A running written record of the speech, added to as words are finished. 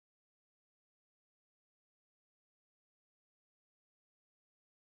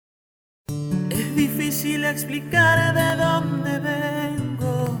difícil explicar de dónde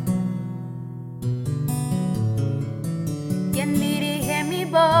vengo. Quien dirige mi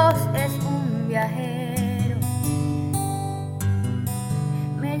voz es un viajero.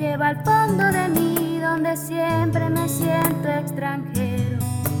 Me lleva al fondo de mí, donde siempre me siento extranjero.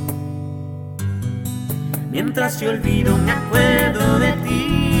 Mientras te olvido me acuerdo de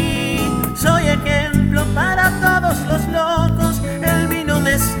ti. Soy ejemplo para todos los locos. El vino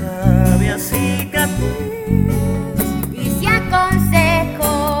me sabe a cicatriz. Y si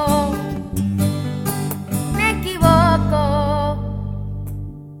aconsejo, me equivoco.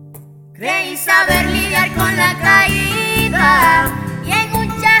 Creí saber lidiar con la caída, y en un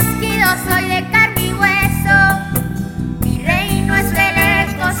chasquido soy de carne y hueso. Mi reino es de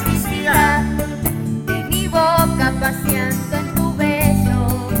lejos suicida, de mi boca paseando en tu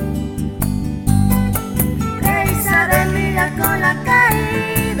beso. Creí saber lidiar con la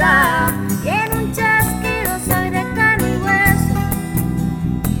caída, y en un chasquido soy de carne y hueso.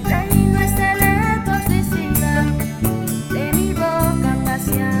 Mi reino es de lejos suicida, de mi boca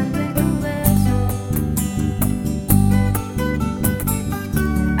paseando en tu beso.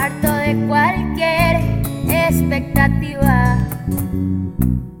 Harto de cualquier expectativa,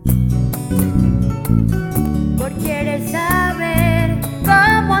 por querer saber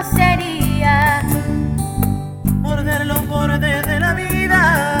cómo sería Morder los bordes de la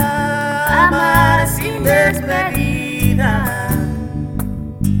vida, amar sin despedida.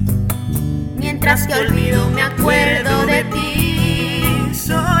 mientras te olvido me acuerdo de ti.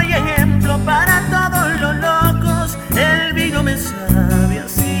 Soy ejemplo para todos los locos. El vino me sabe a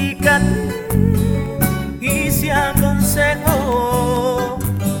cicatriz. Y si aconsejo,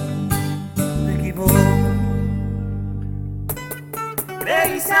 me equivoco.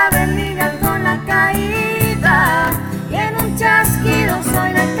 Creí saber lidiar con la caída, y en un chasquido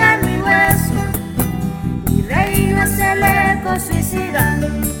soy de carne y hueso. Mi reino es el eco suicida,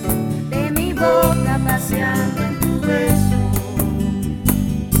 de mi boca paseando en tu beso.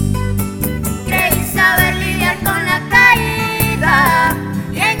 Creí saber lidiar con la caída,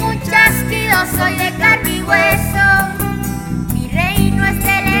 y en un chasquido soy de carne y hueso. Mi reino es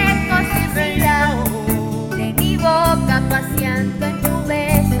el eco suicida, de mi boca paseando en tu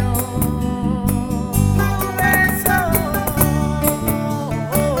beso.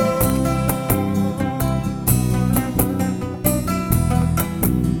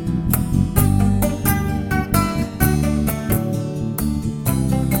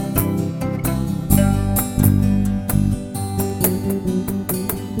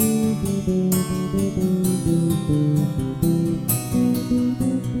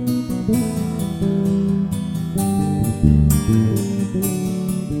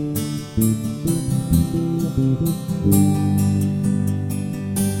 Thank you.